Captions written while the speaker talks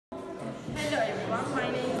everyone.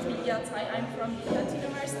 My name is Bilkent. I'm from Bilkent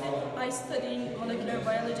University. I study molecular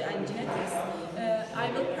biology and genetics.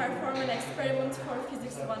 I will perform an experiment for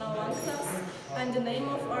Physics 101 class, and the name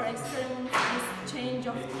of our experiment is change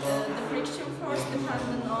of the friction force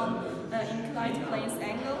dependent on inclined plane's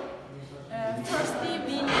angle. Firstly,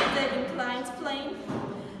 we need the inclined plane,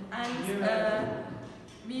 and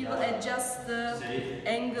we will adjust the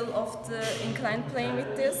angle of the inclined plane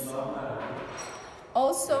with this.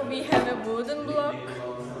 Also, we have a wooden block,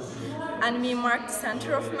 and we mark the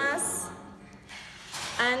center of mass,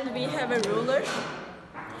 and we have a ruler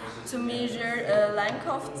to measure length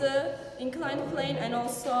of the inclined plane, and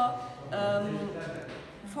also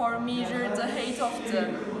for measure the height of the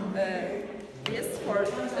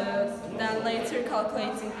then later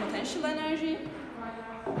calculating potential energy.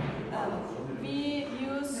 We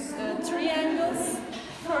use three angles.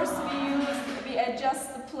 First, we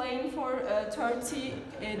adjust the plane for 30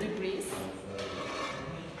 degrees,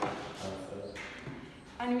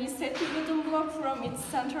 and we set the wooden block from its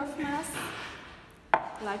center of mass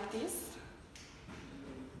like this.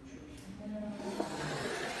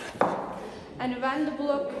 And when the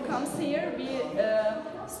block comes here, we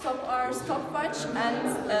stop our stopwatch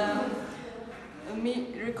and we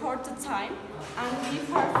record the time, and we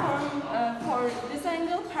perform for this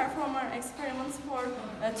angle, perform our experiments for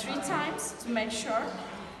 3 times to make sure.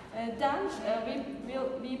 Then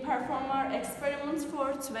we perform our experiments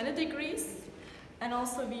for 20 degrees, and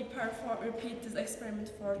also we repeat this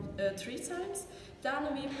experiment for 3 times.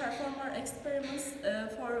 Then we perform our experiments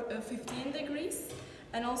for 15 degrees,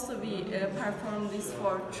 and also we perform this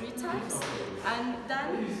for 3 times, and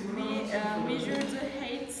then we measure the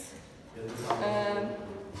height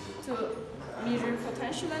to measure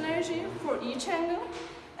potential energy for each angle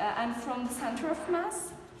and from the center of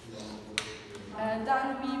mass.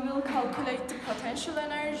 Then we will calculate the potential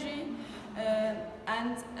energy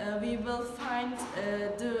and we will find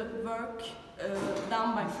the work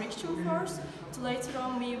done by friction force. Later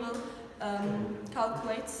on we will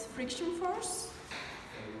calculate friction force.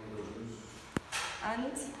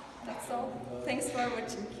 And that's all. Thanks for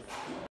watching.